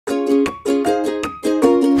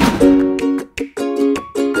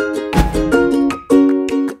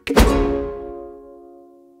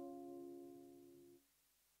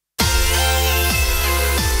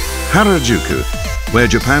Harajuku, where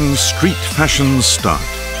Japan's street fashions start.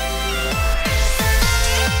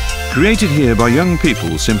 Created here by young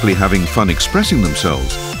people simply having fun expressing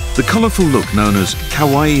themselves, the colourful look known as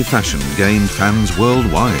kawaii fashion gained fans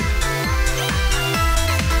worldwide.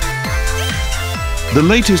 The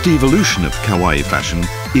latest evolution of kawaii fashion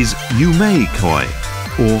is Yume Kawaii,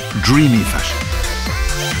 or dreamy fashion.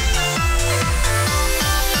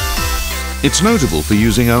 It's notable for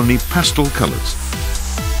using only pastel colours.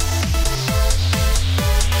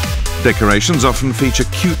 Decorations often feature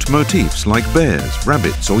cute motifs like bears,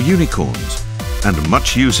 rabbits or unicorns, and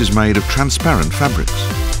much use is made of transparent fabrics.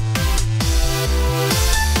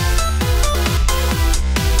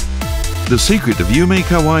 The secret of Yume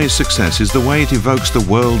Kawaii's success is the way it evokes the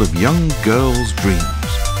world of young girls' dreams.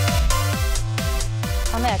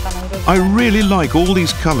 I really like all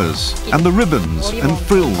these colours and the ribbons and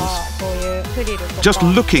frills. Just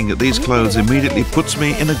looking at these clothes immediately puts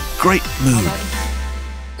me in a great mood.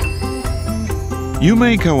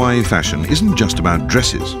 Yume Kawaii fashion isn't just about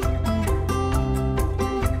dresses.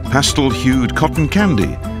 Pastel-hued cotton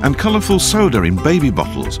candy and colourful soda in baby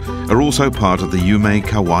bottles are also part of the Yume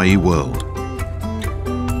Kawaii world.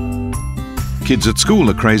 Kids at school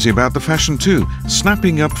are crazy about the fashion too,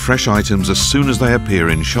 snapping up fresh items as soon as they appear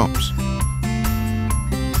in shops.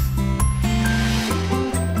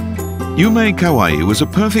 Yume Kawaii was a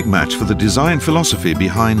perfect match for the design philosophy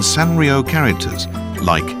behind Sanrio characters,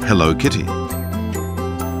 like Hello Kitty.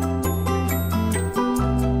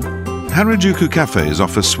 Harajuku cafes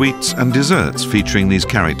offer sweets and desserts featuring these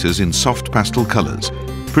characters in soft pastel colours,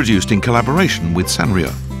 produced in collaboration with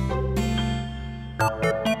Sanrio.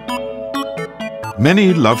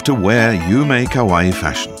 Many love to wear Yume Kawaii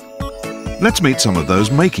fashion. Let's meet some of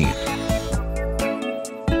those making it.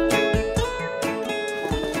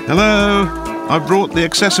 Hello, I've brought the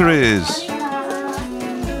accessories.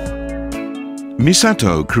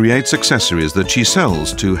 Misato creates accessories that she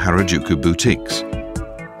sells to Harajuku boutiques.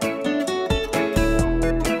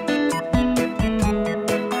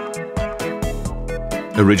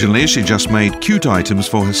 Originally, she just made cute items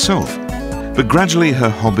for herself, but gradually her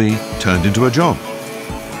hobby turned into a job.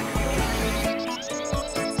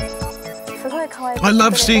 I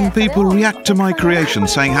love seeing people react to my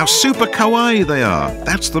creations, saying how super kawaii they are.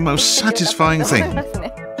 That's the most satisfying thing.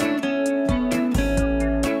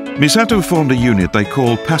 Misato formed a unit they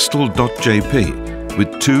call pastel.jp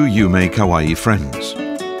with 2 Yume Kawaii friends.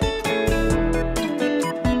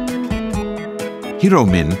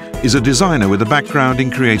 Hiromin is a designer with a background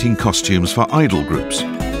in creating costumes for idol groups.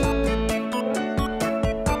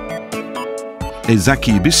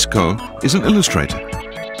 Ezaki Bisco is an illustrator.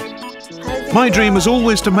 My dream was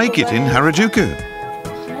always to make it in Harajuku.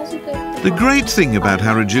 The great thing about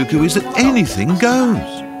Harajuku is that anything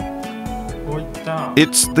goes.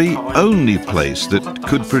 It's the only place that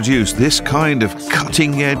could produce this kind of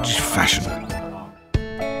cutting-edge fashion.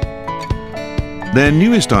 Their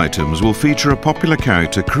newest items will feature a popular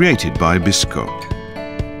character created by Bisco.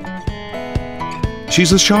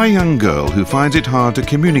 She's a shy young girl who finds it hard to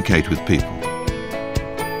communicate with people.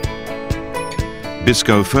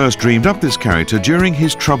 Bisco first dreamed up this character during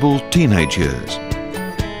his troubled teenage years.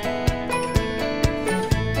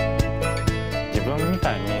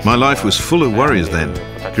 My life was full of worries then.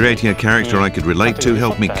 Creating a character I could relate to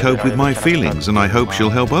helped me cope with my feelings, and I hope she'll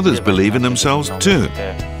help others believe in themselves too.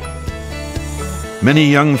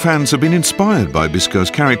 Many young fans have been inspired by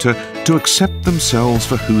Bisco's character to accept themselves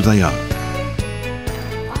for who they are.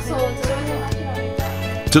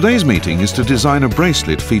 Today's meeting is to design a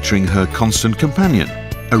bracelet featuring her constant companion,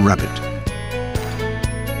 a rabbit.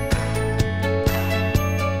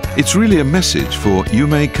 It's really a message for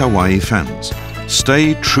Yume Kawaii fans.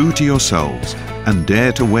 Stay true to yourselves and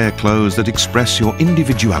dare to wear clothes that express your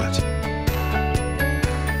individuality.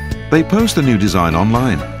 They post the new design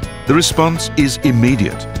online. The response is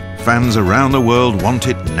immediate. Fans around the world want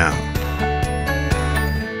it now.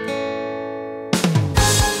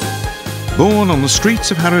 Born on the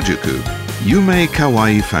streets of Harajuku, Yume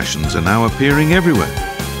Kawaii fashions are now appearing everywhere.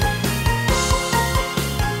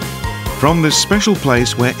 From this special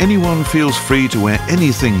place where anyone feels free to wear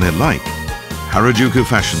anything they like, Harajuku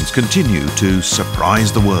fashions continue to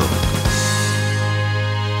surprise the world.